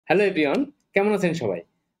Hello everyone, কেমন আছেন সবাই?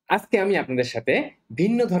 আজকে আমি আপনাদের সাথে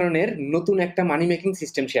ভিন্ন ধরনের নতুন একটা মানি মেকিং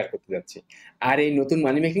সিস্টেম শেয়ার করতে যাচ্ছি। আর এই নতুন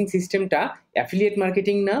মানি মেকিং সিস্টেমটা অ্যাফিলিয়েট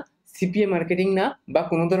মার্কেটিং না, সিপিএ মার্কেটিং না, বা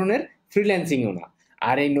কোনো ধরনের ফ্রিল্যান্সিংও না।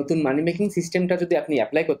 আর এই নতুন মানি মেকিং সিস্টেমটা যদি আপনি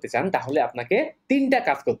অ্যাপ্লাই করতে চান তাহলে আপনাকে ৩টা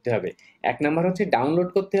কাজ করতে হবে। ১ নাম্বার হচ্ছে ডাউনলোড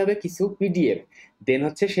করতে হবে কিছু পিডিএফ। দেন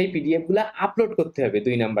হচ্ছে সেই পিডিএফ গুলা আপলোড করতে হবে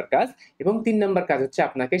 ২ নাম্বার কাজ। এবং ৩ নাম্বার কাজ হচ্ছে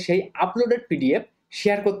আপনাকে সেই আপলোডেড পিডিএফ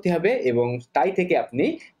শেয়ার করতে হবে এবং তাই থেকে আপনি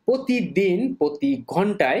প্রতিদিন প্রতি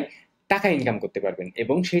ঘন্টায় টাকা ইনকাম করতে পারবেন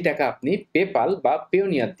এবং সেই টাকা আপনি পেপাল বা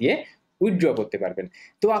পেওনিয়ার দিয়ে উইথড্র করতে পারবেন।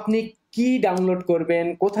 তো আপনি কি ডাউনলোড করবেন,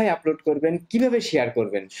 কোথায় আপলোড করবেন, কিভাবে শেয়ার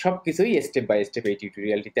করবেন, সবকিছুই স্টেপ বাই স্টেপ এই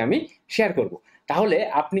টিউটোরিয়ালটিতে আমি শেয়ার করব। তাহলে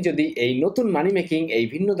আপনি যদি এই নতুন মানি মেকিং, এই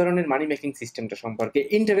ভিন্ন ধরনের মানি মেকিং সিস্টেমটা সম্পর্কে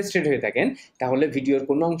ইন্টারেস্টেড হয়ে থাকেন তাহলে ভিডিওর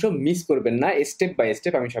কোনো অংশ মিস করবেন না। স্টেপ বাই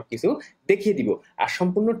স্টেপ আমি সবকিছু দেখিয়ে দিব। আর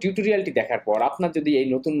সম্পূর্ণ টিউটোরিয়ালটি দেখার পর আপনার যদি এই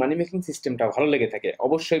নতুন মানি মেকিং সিস্টেমটা ভালো লেগে থাকে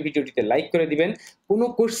অবশ্যই ভিডিওটিতে লাইক করে দিবেন। কোনো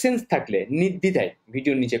কোশ্চেন্স থাকলে নির্দ্বিধায়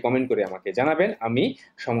ভিডিওর নিচে কমেন্ট করে আমাকে জানাবেন, আমি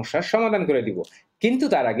সমস্যার সমাধান করে দিব। কিন্তু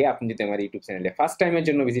তার আগে আপনি যদি আমার ইউটিউব চ্যানেলে ফার্স্ট টাইমের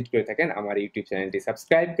জন্য ভিজিট করে থাকেন আমার ইউটিউব চ্যানেলটি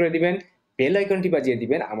সাবস্ক্রাইব করে দিবেন, বেল আইকনটি বাজিয়ে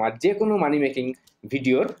দিবেন আমার যে কোনো মানি মেকিং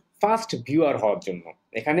ভিডিওর ফার্স্ট ভিউয়ার হওয়ার জন্য।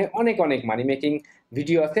 এখানে অনেক অনেক মানি মেকিং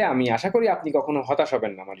ভিডিও আছে, আমি আশা করি আপনি কখনো হতাশ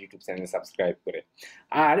হবেন না আমার ইউটিউব চ্যানেল সাবস্ক্রাইব করে।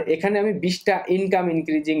 আর এখানে আমি 20টা ইনকাম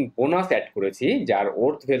ইনক্রিজিং বোনাস অ্যাড করেছি যার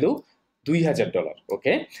ওর্থ ভ্যালু $2000।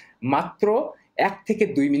 ওকে, মাত্র 1 থেকে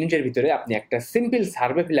 2 মিনিটের ভিতরে আপনি একটা সিম্পল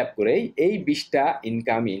সার্ভে ফিল আপ করেই এই 20টা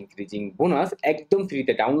ইনকাম ইনক্রিজিং বোনাস একদম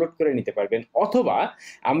ফ্রিতে ডাউনলোড করে নিতে পারবেন। অথবা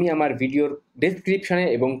আমি আমার ভিডিওর ডেসক্রিপশনে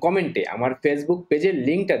এবং কমেন্টে আমার ফেসবুক পেজের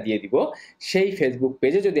লিঙ্কটা দিয়ে দিব। সেই ফেসবুক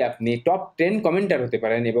পেজে যদি আপনি টপ 10 কমেন্টার হতে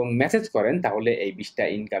পারেন এবং মেসেজ করেন তাহলে এই 20টা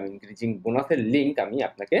ইনকাম ইনক্রিজিং বোনাসের লিঙ্ক আমি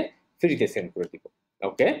আপনাকে ফ্রিতে সেন্ড করে দিব।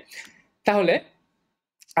 ওকে, তাহলে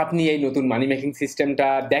আপনি এই নতুন মানি মেকিং সিস্টেমটা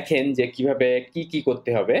দেখেন যে কিভাবে কি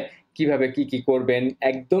করতে হবে, কিভাবে কি করবেন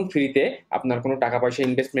একদম ফ্রিতে। আপনার কোনো টাকা পয়সা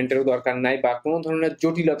ইনভেস্টমেন্টেরও দরকার নাই বা কোনো ধরনের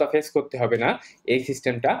জটিলতা ফেস করতে হবে না এই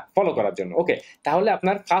সিস্টেমটা ফলো করার জন্য। ওকে, তাহলে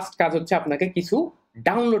আপনার ফার্স্ট কাজ হচ্ছে আপনাকে কিছু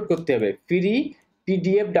ডাউনলোড করতে হবে, ফ্রি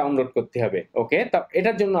পিডিএফ ডাউনলোড করতে হবে। ওকে, তো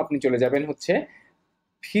এটার জন্য আপনি চলে যাবেন হচ্ছে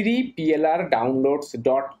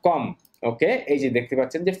freeplrdownloads.com। ওকে, এই যে দেখতে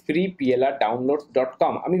পাচ্ছেন যে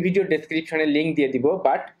freeplrdownloads.com, আমি ভিডিও ডেসক্রিপশনে লিংক দিয়ে দিব,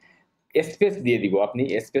 বাট স্পেস দিয়ে দিব, আপনি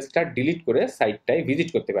স্পেসটা ডিলিট করে সাইটটায় ভিজিট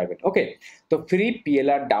করতে পারবেন। ওকে, তো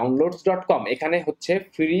freeplrdownloads.com, এখানে হচ্ছে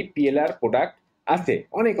ফ্রি পিএলআর প্রোডাক্ট আছে,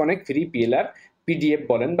 অনেক অনেক ফ্রি পিএলআর পিডিএফ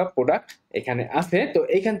বলেন বা প্রোডাক্ট এখানে আছে। তো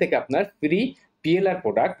এইখান থেকে আপনার ফ্রি পিএলআর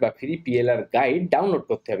প্রোডাক্ট বা ফ্রি পিএলআর গাইড ডাউনলোড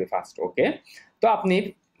করতে হবে ফার্স্ট। ওকে, তো আপনি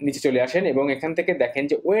নিচে চলে আসেন এবং এখান থেকে দেখেন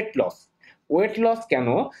যে ওয়েট লস। ওয়েট লস কেন?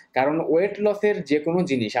 কারণ ওয়েট লসের যে কোনো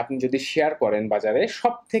জিনিস আপনি যদি শেয়ার করেন বাজারে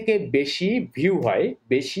সব থেকে বেশি ভিউ হয়,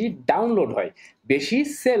 বেশি ডাউনলোড হয়, বেশি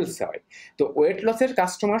সেলস হয়। তো ওয়েট লসের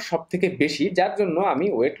কাস্টমার সব থেকে বেশি, যার জন্য আমি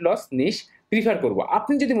ওয়েট লস নিশ প্রিফার করব।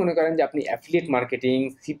 আপনি যদি মনে করেন যে আপনি অ্যাফিলিয়েট মার্কেটিং,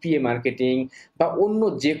 সিপিএ মার্কেটিং বা অন্য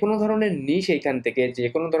যে কোনো ধরনের নিশ, এখান থেকে যে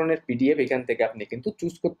কোনো ধরনের পিডিএফ এখান থেকে আপনি কিন্তু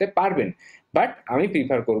চুজ করতে পারবেন, বাট আমি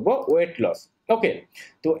প্রিফার করব ওয়েট লস। ওকে,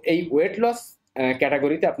 তো এই ওয়েট লস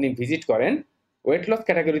ক্যাটাগরিতে আপনি ভিজিট করেন। ওয়েট লস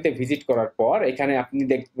ক্যাটাগরিতে ভিজিট করার পর এখানে আপনি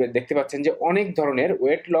দেখতে পাচ্ছেন যে অনেক ধরনের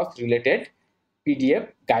weight loss related PDF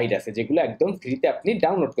guide আছে যেগুলো একদম ফ্রিতে আপনি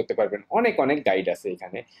ডাউনলোড করতে পারবেন। অনেক অনেক গাইড আছে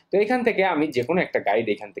এখানে। তো এখান থেকে আমি যে কোনো একটা গাইড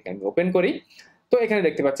এখান থেকে আমি ওপেন করি। তো এখানে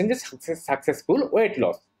দেখতে পাচ্ছেন যে সাকসেসফুল ওয়েট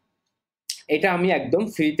লস, এটা আমি একদম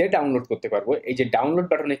ফ্রিতে ডাউনলোড করতে পারবো। এই যে ডাউনলোড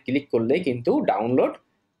বাটনে ক্লিক করলেই কিন্তু ডাউনলোড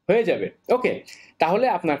হয়ে যাবে। ওকে, তাহলে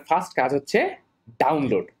আপনার ফার্স্ট কাজ হচ্ছে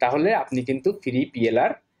ডাউনলোড। তাহলে আপনি কিন্তু ফ্রি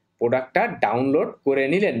পিএলআর প্রোডাক্টটা ডাউনলোড করে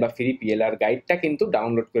নিলেন বা ফ্রি পিএলআর গাইডটা কিন্তু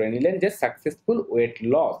ডাউনলোড করে নিলেন, যে সাকসেসফুল ওয়েট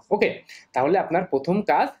লস। ওকে, তাহলে আপনার প্রথম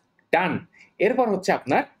কাজ ডান। এরপর হচ্ছে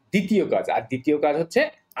আপনার দ্বিতীয় কাজ, আর দ্বিতীয় কাজ হচ্ছে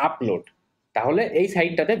আপলোড। তাহলে এই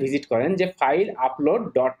সাইটটাতে ভিজিট করেন যে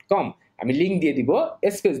fileupload.com, আমি লিংক দিয়ে দিব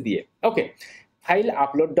স্পেস দিয়ে। ওকে,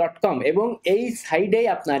 fileupload.com, এবং এই সাইডেই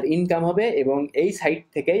আপনার ইনকাম হবে এবং এই সাইট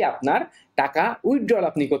থেকেই আপনার টাকা উইথড্রল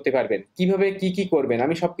আপনি করতে পারবেন। কিভাবে কি করবেন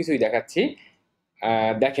আমি সবকিছুই দেখাচ্ছি।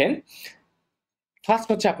 দেখেন, ফার্স্ট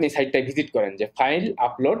হচ্ছে আপনি সাইটটায় ভিজিট করেন যে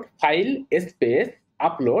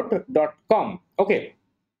fileupload.com। ওকে,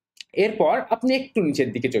 এরপর আপনি একটু নিচের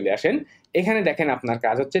দিকে চলে আসেন। এখানে দেখেন আপনার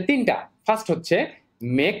কাজ হচ্ছে 3টা। ফার্স্ট হচ্ছে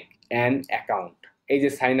মেক অ্যান অ্যাকাউন্ট। এই যে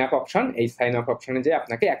সাইন আপ অপশন, এই সাইন আপ অপশনে যে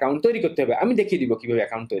আপনাকে অ্যাকাউন্ট তৈরি করতে হবে, আমি দেখিয়ে দিব কিভাবে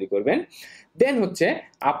অ্যাকাউন্ট তৈরি করবেন। দেন হচ্ছে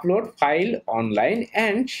upload file online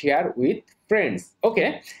and share with friends. ওকে,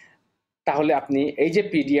 তাহলে আপনি এই যে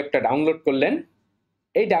পিডিএফটা ডাউনলোড করলেন,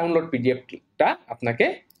 এই ডাউনলোড পিডিএফটা আপনাকে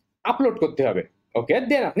আপলোড করতে হবে। ওকে,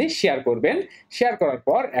 দেন আপনি শেয়ার করবেন। শেয়ার করার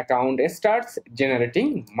পর অ্যাকাউন্ট স্টার্টস জেনারেটিং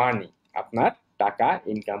মানি, আপনার টাকা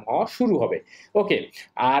ইনকাম হওয়া শুরু হবে। ওকে,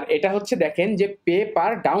 আর এটা হচ্ছে দেখেন যে পে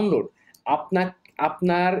পার ডাউনলোড। আপনার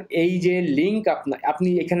আপনার এই যে লিঙ্ক, আপনি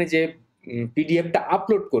এখানে যে পিডিএফটা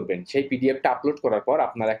আপলোড করবেন, সেই পিডিএফটা আপলোড করার পর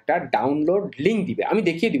আপনার একটা ডাউনলোড লিঙ্ক দিবে, আমি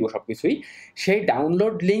দেখিয়ে দিব সবকিছুই। সেই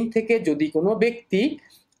ডাউনলোড লিঙ্ক থেকে যদি কোনো ব্যক্তি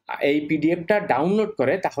এই পিডিএফটা ডাউনলোড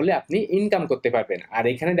করে তাহলে আপনি ইনকাম করতে পারবেন। আর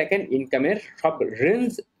এখানে দেখেন ইনকামের সব রেঞ্জ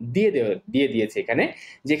দিয়ে দিয়েছে এখানে,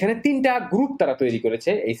 যেখানে 3টা গ্রুপ তারা তৈরি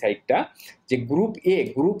করেছে এই সাইটটা। যে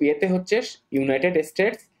গ্রুপ এ তে হচ্ছে United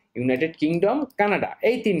states, United kingdom, Canada,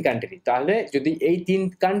 এই 3 কান্ট্রি। তাহলে যদি এই 3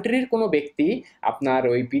 কান্ট্রির কোনো ব্যক্তি আপনার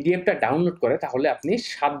ওই পিডিএফটা ডাউনলোড করে তাহলে আপনি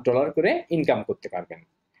 $7 করে ইনকাম করতে পারবেন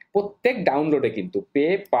প্রত্যেক ডাউনলোডে, কিন্তু পে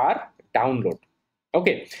পার ডাউনলোড।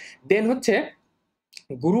 ওকে, দেন হচ্ছে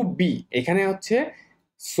গ্রুপ বি, এখানে হচ্ছে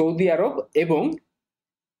সৌদি আরব এবং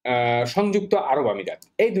সংযুক্ত আরব আমিরাত,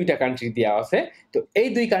 এই 2টা কান্ট্রি দেওয়া আছে। তো এই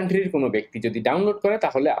 2 কান্ট্রির কোনো ব্যক্তি যদি ডাউনলোড করে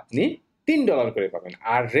তাহলে আপনি $3 করে পাবেন।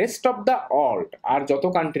 আর রেস্ট অফ দ্য ওয়ার্ল্ড, আর যত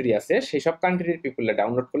কান্ট্রি আছে সেই সব কান্ট্রির পিপলরা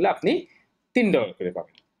ডাউনলোড করলে আপনি $3 করে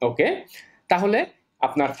পাবেন। ওকে, তাহলে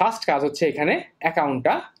আপনার ফার্স্ট কাজ হচ্ছে এখানে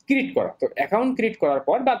অ্যাকাউন্টটা ক্রিয়েট করা। তো অ্যাকাউন্ট ক্রিয়েট করার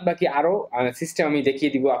পর বাদ বাকি আরো সিস্টেম আমি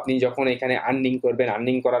দেখিয়ে দিব। আপনি যখন এখানে আর্নিং করবেন,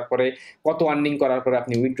 আর্নিং করার পরে কত আর্নিং করার পরে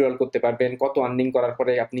আপনি উইথড্রল করতে পারবেন, কত আর্নিং করার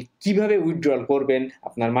পরে আপনি কিভাবে উইথড্রল করবেন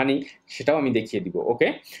আপনার মানি, সেটাও আমি দেখিয়ে দিব। ওকে,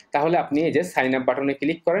 তাহলে আপনি এই যে সাইন আপ বাটনে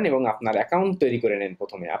ক্লিক করেন এবং আপনার অ্যাকাউন্ট তৈরি করে নেন।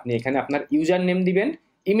 প্রথমে আপনি এখানে আপনার ইউজার নেম দিবেন,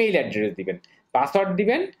 ইমেইল অ্যাড্রেস দিবেন, পাসওয়ার্ড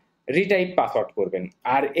দিবেন, রিটাইপ পাসওয়ার্ড করবেন।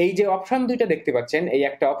 আর এই যে অপশন 2টা দেখতে পাচ্ছেন, এই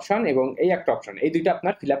একটা অপশন এবং এই একটা অপশন, এই 2টা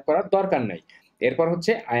আপনার ফিল আপ করার দরকার নাই। এরপর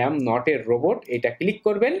হচ্ছে I am not a robot, এটা ক্লিক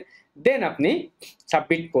করবেন, দেন আপনি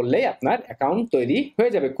সাবমিট করলেই আপনার অ্যাকাউন্ট তৈরি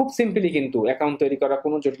হয়ে যাবে। খুব সিম্পলি, কিন্তু অ্যাকাউন্ট তৈরি করা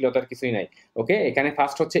কোনো জটিলতার কিছুই নাই। ওকে, এখানে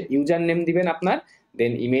ফার্স্ট হচ্ছে ইউজার নেম দিবেন আপনার,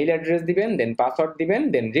 দেন ইমেইল অ্যাড্রেস দিবেন, দেন পাসওয়ার্ড দিবেন,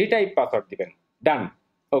 দেন রিটাইপ পাসওয়ার্ড দিবেন, ডান।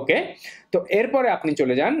 ওকে, তো এরপরে আপনি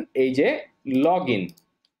চলে যান এই যে log in.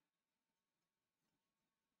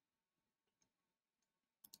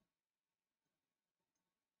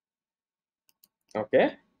 Okay,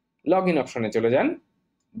 log in অপশনে চলে যান,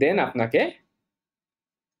 দেন আপনাকে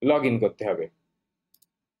লগ ইন করতে হবে।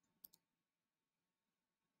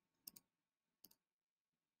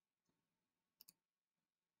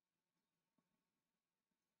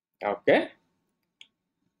 ওকে,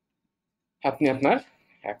 আপনি আপনার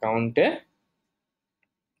অ্যাকাউন্টে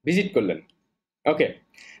ভিজিট করলেন। ওকে,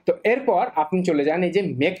 তো এরপর আপনি চলে যান এই যে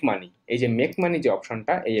মেক মানি, এই যে মেক মানি যে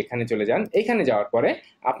অপশনটা, এই এখানে চলে যান। এখানে যাওয়ার পরে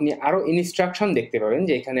আপনি আরো ইনস্ট্রাকশন দেখতে পাবেন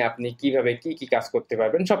যে এখানে আপনি কিভাবে কি কি কাজ করতে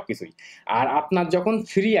পারবেন সবকিছুই। আর আপনার যখন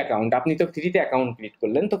ফ্রি অ্যাকাউন্ট, আপনি তো ফ্রিতে অ্যাকাউন্ট ক্রিয়েট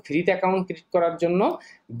করলেন, তো ফ্রিতে অ্যাকাউন্ট ক্রিয়েট করার জন্য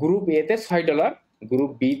গ্রুপ এ তে $6,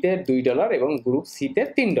 গ্রুপ বি তে $2 এবং গ্রুপ সি তে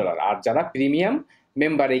 $3। আর যারা প্রিমিয়াম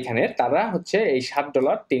মেম্বার এইখানে, তারা হচ্ছে এই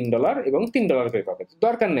 $7, $3 এবং $3 করে পাবে।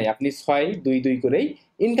 দরকার নেই, আপনি 6-2-2 করেই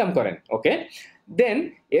ইনকাম করেন। ওকে, দেন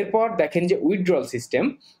এরপর দেখেন যে উইথড্রল সিস্টেম।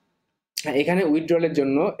 এখানে উইথড্রলের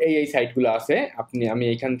জন্য এই সাইটগুলো আছে, আমি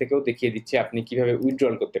এখান থেকেও দেখিয়ে দিচ্ছি আপনি কিভাবে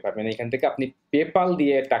উইথড্রল করতে পারবেন। এখান থেকে আপনি পেপাল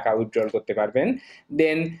দিয়ে টাকা উইথড্রল করতে পারবেন,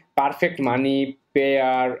 দেন পারফেক্ট মানি,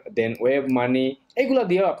 পেয়ার, দেন ওয়েব মানি, এগুলো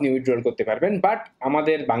দিয়েও আপনি উইথড্রল করতে পারবেন। বাট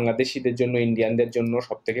আমাদের বাংলাদেশিদের জন্য, ইন্ডিয়ানদের জন্য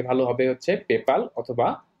সব থেকে ভালো হবে হচ্ছে পেপাল অথবা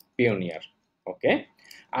পিওনিয়ার। ওকে,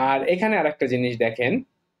 আর এখানে আরেকটা জিনিস দেখেন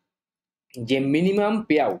যে মিনিমাম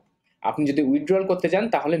পে আউট, আপনি যদি উইথড্রল করতে চান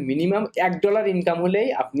তাহলে মিনিমাম $1 ইনকাম হলেই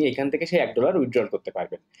আপনি এখান থেকে সেই $1 উইথড্রল করতে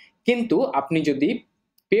পারবেন। কিন্তু আপনি যদি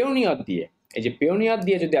পেওনিয়র দিয়ে, এই যে পেওনিয়র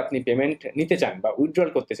দিয়ে যদি আপনি পেমেন্ট নিতে চান বা উইথড্রল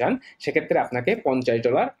করতে চান, সেক্ষেত্রে আপনাকে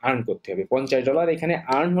 $50 আর্ন করতে হবে। $50 এখানে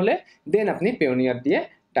আর্ন হলে দেন আপনি পেওনিয়র দিয়ে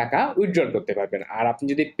টাকা উইথড্রল করতে পারবেন। আর আপনি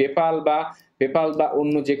যদি পেপাল বা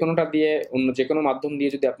অন্য যে কোনোটা দিয়ে, অন্য যে কোনো মাধ্যম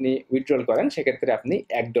দিয়ে যদি আপনি উইথড্রল করেন, সেক্ষেত্রে আপনি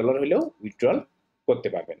 $1 হলেও উইথড্রল করতে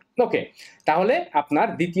পারবেন। ওকে, তাহলে আপনার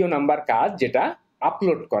দ্বিতীয় নাম্বার কাজ যেটা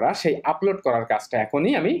আপলোড করা, সেই আপলোড করার কাজটা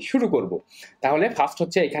এখনই আমি শুরু করব। তাহলে ফার্স্ট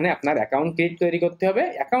হচ্ছে এখানে আপনার অ্যাকাউন্ট তৈরি করতে হবে।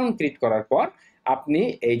 অ্যাকাউন্ট ক্রিয়েট করার পর আপনি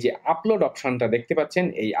এই যে আপলোড অপশনটা দেখতে পাচ্ছেন,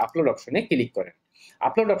 এই আপলোড অপশনে ক্লিক করেন।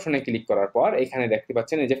 আপলোড অপশনে ক্লিক করার পর এখানে দেখতে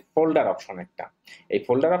পাচ্ছেন এই যে ফোল্ডার অপশন একটা, এই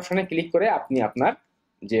ফোল্ডার অপশনে ক্লিক করে আপনি আপনার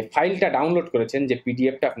যে ফাইলটা ডাউনলোড করেছেন, যে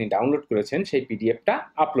পিডিএফটা আপনি ডাউনলোড করেছেন, সেই পিডিএফটা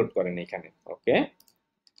আপলোড করেন এখানে। ওকে,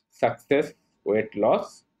 সাকসেস ওয়েট লস,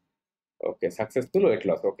 ওকে, সাকসেসফুল ওয়েট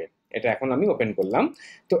লস। ওকে, এটা এখন আমি ওপেন করলাম।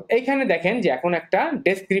 তো এইখানে দেখেন যে এখন একটা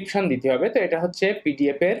ডেসক্রিপশন দিতে হবে। তো এটা হচ্ছে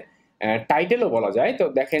পিডিএফ এর টাইটেলও বলা যায়। তো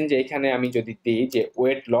দেখেন যে এখানে আমি যদি দিই যে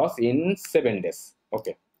weight loss in 7 days,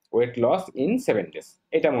 okay, weight loss in 7 days,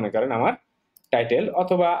 এটা মনে করেন আমার টাইটেল।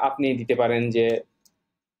 অথবা আপনি দিতে পারেন যে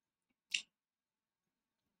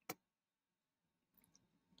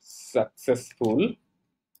successful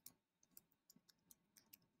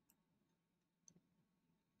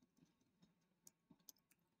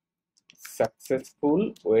successful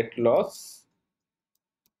weight loss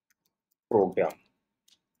programme.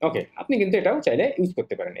 ওকে, আপনি কিন্তু এটাও চাইলে ইউজ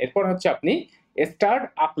করতে পারেন। এরপর হচ্ছে আপনি স্টার্ট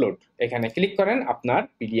আপলোড, এখানে ক্লিক করেন, আপনার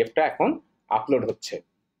পিডিএফটা এখন আপলোড হচ্ছে।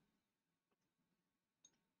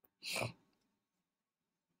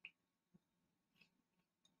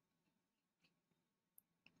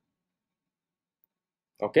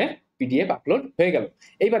 ওকে, পিডিএফ আপলোড হয়ে গেল।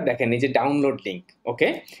 এইবার দেখেন এই যে ডাউনলোড লিংক। ওকে,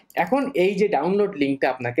 এখন এই যে ডাউনলোড লিংকটা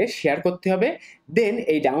আপনাকে শেয়ার করতে হবে। দেন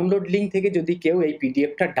এই ডাউনলোড লিংক থেকে যদি কেউ এই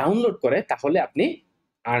পিডিএফটা ডাউনলোড করে তাহলে আপনি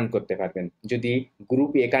আর্ন করতে পারবেন। যদি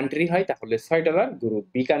গ্রুপ এ কান্ট্রি হয় তাহলে $6, গ্রুপ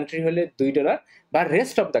বি কান্ট্রি হলে $2, বা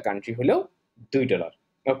রেস্ট অফ দ্য কান্ট্রি হলেও $2।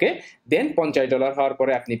 ওকে, দেন $50 হওয়ার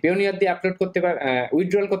পরে আপনি পেওনিয়ার দিয়ে আপলোড করতে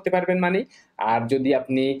উইথড্রল করতে পারবেন মানি। আর যদি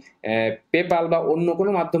আপনি পেপাল বা অন্য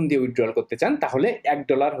কোনো মাধ্যম দিয়ে উইথড্রল করতে চান তাহলে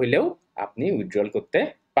 $1 হইলেও আপনি উইথড্রল করতে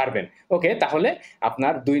পারবেন। ওকে, তাহলে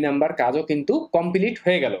আপনার 2 নাম্বার কাজও কিন্তু কমপ্লিট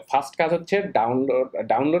হয়ে গেল। ফার্স্ট কাজ হচ্ছে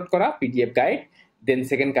ডাউনলোড করা পিডিএফ গাইড, দেন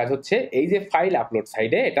সেকেন্ড কাজ হচ্ছে এই যে ফাইল আপলোড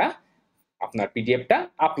সাইডে এটা আপনার পিডিএফটা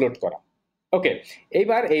আপলোড করা। ওকে,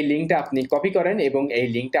 এইবার এই লিংকটা আপনি কপি করেন এবং এই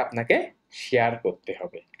লিংকটা আপনাকে শেয়ার করতে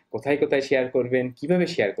হবে। কোথায় কোথায় শেয়ার করবেন, কিভাবে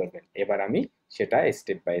শেয়ার করবেন, এবার আমি সেটা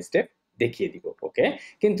স্টেপ বাই স্টেপ দেখিয়ে দিব। ওকে,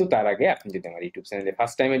 কিন্তু তার আগে আপনি যদি আমার ইউটিউব চ্যানেলে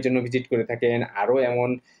ফার্স্ট টাইমের জন্য ভিজিট করে থাকেন, আরো এমন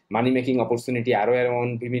মানি মেকিং অপরচুনিটি, আরো এমন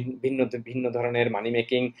ভিন্ন ভিন্ন ধরনের মানি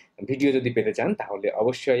মেকিং ভিডিও যদি পেতে চান তাহলে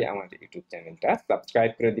অবশ্যই আমার ইউটিউব চ্যানেলটা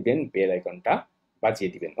সাবস্ক্রাইব করে দিবেন, বেল আইকনটা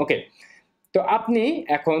বাজিয়ে দিবেন। ওকে, তো আপনি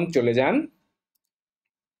এখন চলে যান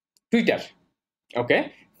টুইটার। ওকে,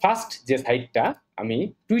 ফার্স্ট যে সাইটটা আমি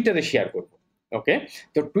টুইটারে শেয়ার করব। ওকে,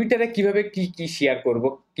 তো টুইটারে কিভাবে কি কি শেয়ার করব,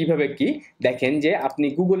 কিভাবে কি, দেখেন যে আপনি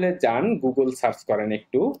গুগলে যান, গুগল সার্চ করেন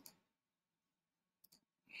একটু,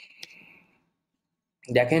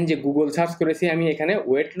 দেখেন যে গুগল সার্চ করেছি আমি এখানে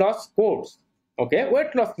ওয়েট লস কোর্স। ওকে,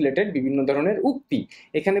 ওয়েট লস রিলেটেড বিভিন্ন ধরনের উক্তি,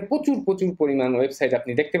 এখানে প্রচুর প্রচুর পরিমাণ ওয়েবসাইট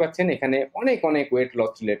আপনি দেখতে পাচ্ছেন, এখানে অনেক অনেক ওয়েট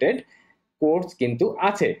লস রিলেটেড কোর্স কিন্তু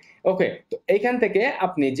আছে। ওকে, তো এইখান থেকে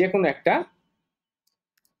আপনি যে কোনো একটা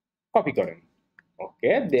কপি করেন।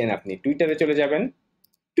 ওকে, দেন আপনি টুইটারে চলে যাবেন,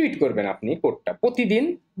 টুইট করবেন আপনি কোডটা, প্রতিদিন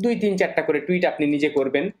 2-3-4টা করে টুইট আপনি নিজে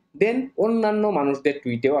করবেন, দেন অন্যান্য মানুষদের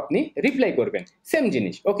টুইটেও আপনি রিপ্লাই করবেন, সেম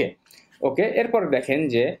জিনিস। ওকে, ওকে, এরপর দেখেন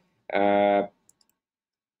যে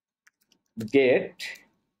gate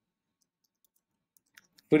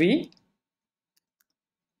free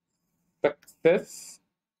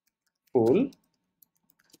successful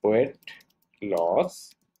weight loss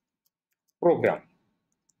programme,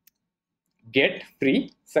 gate free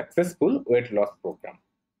successful weight loss programme.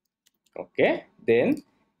 ওকে, দেন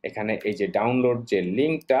এখানে এই যে ডাউনলোড যে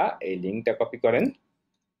লিংকটা, এই লিংকটা কপি করেন,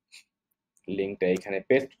 লিংকটা এখানে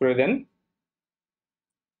পেস্ট করে দেন।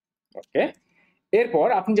 ওকে, এরপর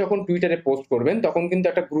আপনি যখন টুইটারে পোস্ট করবেন তখন কিন্তু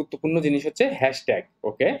একটা গুরুত্বপূর্ণ জিনিস হচ্ছে হ্যাশট্যাগ।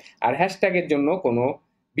 ওকে, আর হ্যাশট্যাগের জন্য কোনো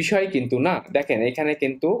বিষয় কিন্তু না, দেখেন এখানে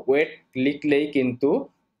কিন্তু ওয়েট লিখলেই কিন্তু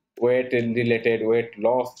wait related, weight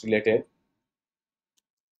loss related,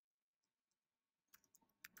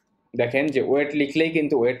 দেখেন যে ওয়েট লিখলেই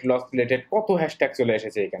কিন্তু ওয়েট লস রিলেটেড কত হ্যাশট্যাগ চলে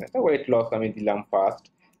এসেছে এখানে। তো ওয়েট লস আমি দিলাম ফার্স্ট,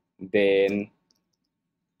 দেন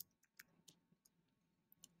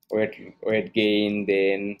ওয়েট গেইন,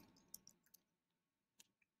 দেন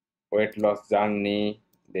weight loss journey,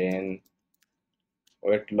 then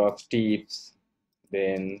weight loss tips,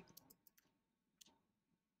 then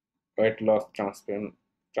weight loss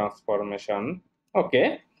transformation, okay,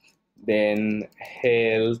 then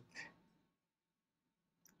health।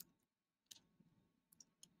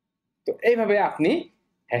 তো এইভাবে আপনি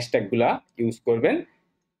হ্যাশট্যাগ গুলা ইউজ করবেন।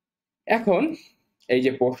 এখন এই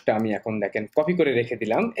যে পোস্টটা আমি এখন দেখেন কপি করে রেখে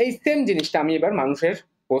দিলাম, এই সেম জিনিসটা আমি এবার মানুষের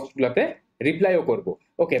পোস্টগুলোতে রিপ্লাইও করব।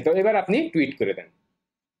 ওকে, তো এবার আপনি টুইট করে দেন।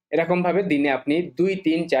 এরকম ভাবে দিনে আপনি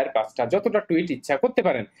 2-3-4-5টা যতটা টুইট ইচ্ছা করতে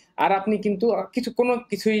পারেন। আর আপনি কিন্তু কোনো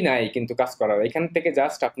কিছুই নাই কিন্তু কাজ করার, এখান থেকে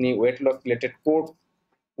জাস্ট আপনি ওয়েট লস রিলেটেড কোর্স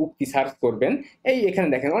উক্তি সার্চ করবেন। এই এখানে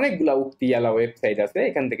দেখেন অনেকগুলা উক্তিওয়ালা ওয়েবসাইট আছে,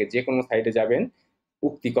 এখান থেকে যে কোনো সাইটে যাবেন,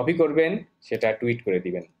 উক্তি কপি করবেন, সেটা টুইট করে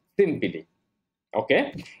দিবেন সিম্পলি। ওকে,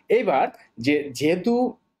 এইবার যেহেতু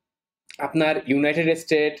আপনার ইউনাইটেড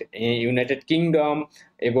স্টেট, ইউনাইটেড কিংডম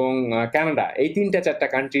এবং কানাডা, এই 3-4টা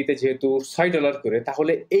কান্ট্রিতে যেহেতু $6 করে,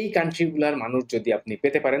 তাহলে এই কান্ট্রিগুলার মানুষ যদি আপনি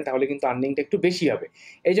পেতে পারেন তাহলে কিন্তু আর্নিংটা একটু বেশি হবে।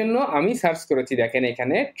 এই জন্য আমি সার্চ করেছি, দেখেন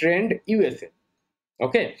এখানে ট্রেন্ড ইউএসএ।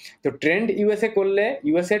 ওকে, তো ট্রেন্ড ইউএসএ করলে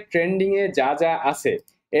ইউএসএ ট্রেন্ডিং এ যা যা আছে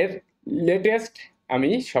এর লেটেস্ট আমি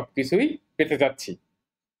সবকিছুই পেতে যাচ্ছি।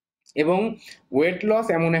 এবং ওয়েট লস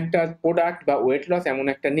এমন একটা প্রোডাক্ট বা ওয়েট লস এমন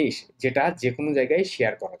একটা নিশ যেটা যে কোনো জায়গায়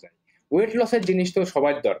শেয়ার করা যায়। ওয়েট লসের জিনিস তো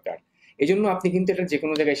সবার দরকার, এই জন্য আপনি কিন্তু এটা যে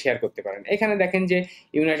কোনো জায়গায় শেয়ার করতে পারেন। এখানে দেখেন যে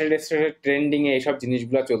ইউনাইটেড স্টেটের ট্রেন্ডিং এ এইসব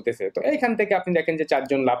জিনিসগুলো চলতেছে, তো এইখান থেকে আপনি দেখেন যে 4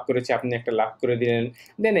 জন লাভ করেছে, আপনি একটা লাভ করে দিলেন।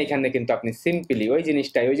 দেন এখানে কিন্তু আপনি সিম্পলি ওই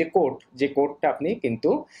জিনিসটাই, ওই যে কোড, যে কোডটা আপনি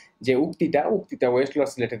কিন্তু যে উক্তিটা ওয়েস্ট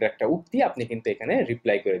লস রিলেটেড একটা উক্তি, আপনি কিন্তু এখানে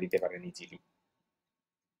রিপ্লাই করে দিতে পারেন ইজিলি।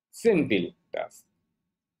 Simple task.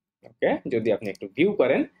 ওকে, যদি আপনি একটু ভিউ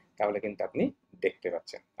করেন তাহলে কিন্তু আপনি দেখতে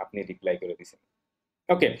পাচ্ছেন আপনি রিপ্লাই করে দিয়েছেন।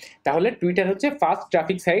 ওকে, তাহলে টুইটার হচ্ছে ফার্স্ট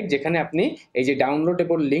ট্রাফিক সাইট যেখানে আপনি এই যে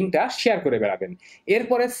ডাউনলোডেবল লিঙ্কটা শেয়ার করে বেড়াবেন।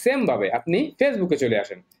 এরপরে সেম ভাবে আপনি ফেসবুকে চলে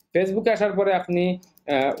আসেন। ফেসবুকে আসার পরে আপনি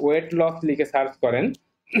ওয়েট লস লিখে সার্চ করেন,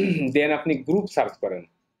 দেন আপনি গ্রুপ সার্চ করেন।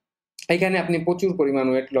 এখানে আপনি প্রচুর পরিমাণ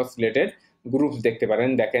ওয়েট লস রিলেটেড গ্রুপ দেখতে পারেন।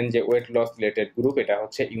 দেখেন যে ওয়েট লস রিলেটেড গ্রুপ, এটা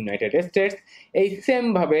হচ্ছে ইউনাইটেড স্টেটস। এই সেম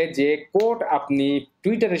ভাবে যে কোড আপনি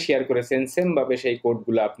টুইটারে শেয়ার করেছেন, সেম ভাবে সেই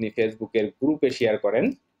কোডগুলো আপনি ফেসবুকের গ্রুপে শেয়ার করেন,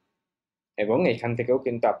 এবং এখান থেকেও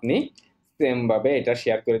কিন্তু আপনি সেম ভাবে এটা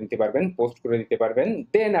শেয়ার করে দিতে পারবেন, পোস্ট করে দিতে পারবেন।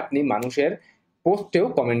 দেন আপনি মানুষের পোস্টেও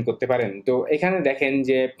কমেন্ট করতে পারেন। তো এখানে দেখেন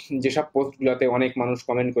যে যেসব পোস্টগুলোতে অনেক মানুষ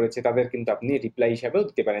কমেন্ট করেছে তাদের কিন্তু আপনি রিপ্লাই হিসাবেও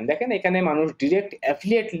দিতে পারেন। দেখেন এখানে মানুষ ডিরেক্ট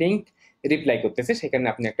অ্যাফিলিয়েট লিঙ্ক রিপ্লাই করতেছে, সেখানে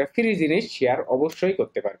আপনি একটা ফ্রি জিনিস শেয়ার অবশ্যই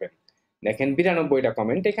করতে পারবেন। দেখেন 92টা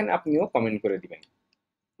কমেন্ট, এখানে আপনিও কমেন্ট করে দিবেন।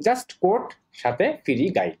 জাস্ট কোড সাথে ফ্রি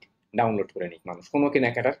গাইড ডাউনলোড করে নিক মানুষ, কোনো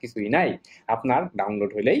কেনাকাটার কিছুই নাই, আপনার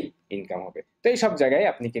ডাউনলোড হলেই ইনকাম হবে। তো এই সব জায়গায়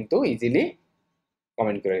আপনি কিন্তু ইজিলি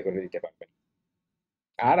কমেন্ট করে দিতে পারবেন,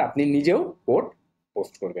 আর আপনি নিজেও কোড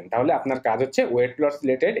পোস্ট করবেন। তাহলে আপনার কাজ হচ্ছে ওয়েট লস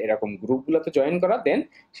রিলেটেড এরকম গ্রুপগুলোতে জয়েন করা, দেন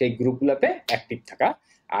সেই গ্রুপগুলোতে অ্যাক্টিভ থাকা।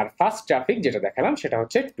 আর ফার্স্ট ট্রাফিক যেটা দেখালাম সেটা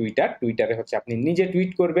হচ্ছে টুইটারে হচ্ছে আপনি নিজে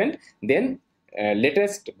টুইট করবেন, দেন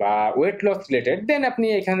লেটেস্ট বা ওয়েট লস রিলেটেড, দেন আপনি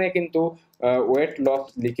এখানে কিন্তু ওয়েট লস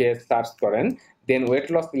লিখে সার্চ করেন, দেন ওয়েট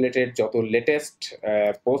লস রিলেটেড যত লেটেস্ট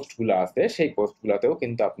পোস্টগুলো আছে সেই পোস্টগুলোতেও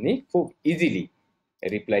কিন্তু আপনি খুব ইজিলি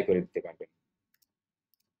রিপ্লাই করে দিতে পারবেন।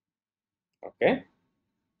 ওকে,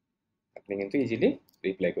 আপনি কিন্তু ইজিলি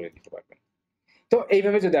রিপ্লাই করে দিতে পারবেন। তো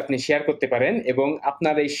এইভাবে যদি আপনি শেয়ার করতে পারেন এবং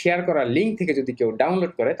আপনার এই শেয়ার করা লিঙ্ক থেকে যদি কেউ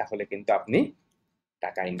ডাউনলোড করে, তাহলে কিন্তু আপনি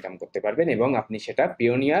টাকা ইনকাম করতে পারবেন এবং আপনি সেটা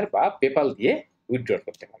পিওনিয়ার বা পেপাল দিয়ে উইথড্র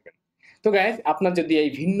করতে পারবেন। তো গাইজ, আপনার যদি এই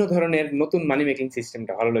ভিন্ন ধরনের নতুন মানি মেকিং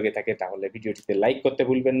সিস্টেমটা ভালো লেগে থাকে তাহলে ভিডিওটিতে লাইক করতে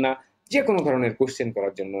ভুলবেন না। যে কোনো ধরনের কোশ্চেন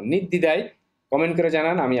করার জন্য নির্দ্বিধায় কমেন্ট করে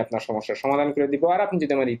জানান, আমি আপনার সমস্যার সমাধান করে দিব। আর আপনি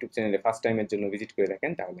যদি আমার ইউটিউব চ্যানেলে ফার্স্ট টাইমের জন্য ভিজিট করে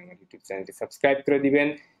থাকেন তাহলে আমার ইউটিউব চ্যানেলটি সাবস্ক্রাইব করে দিবেন,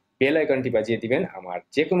 বেল আইকনটি বাজিয়ে দিবেন আমার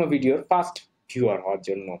যে কোনো ভিডিওর ফার্স্ট ভিউয়ার হওয়ার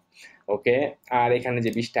জন্য। ওকে, আর এখানে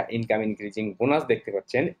যে 20টা ইনকাম ইনক্রিজিং বোনাস দেখতে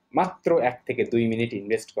পাচ্ছেন, মাত্র 1 থেকে 2 মিনিট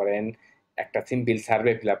ইনভেস্ট করেন, একটা সিম্পল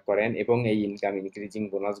সার্ভে ফিল আপ করেন এবং এই ইনকাম ইনক্রিজিং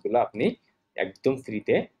বোনাসগুলো আপনি একদম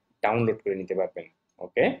ফ্রিতে ডাউনলোড করে নিতে পারবেন।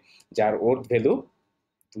 ওকে, যার worth value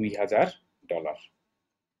 $2000।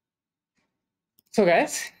 So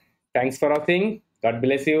guys, thanks for watching. God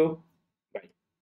bless you.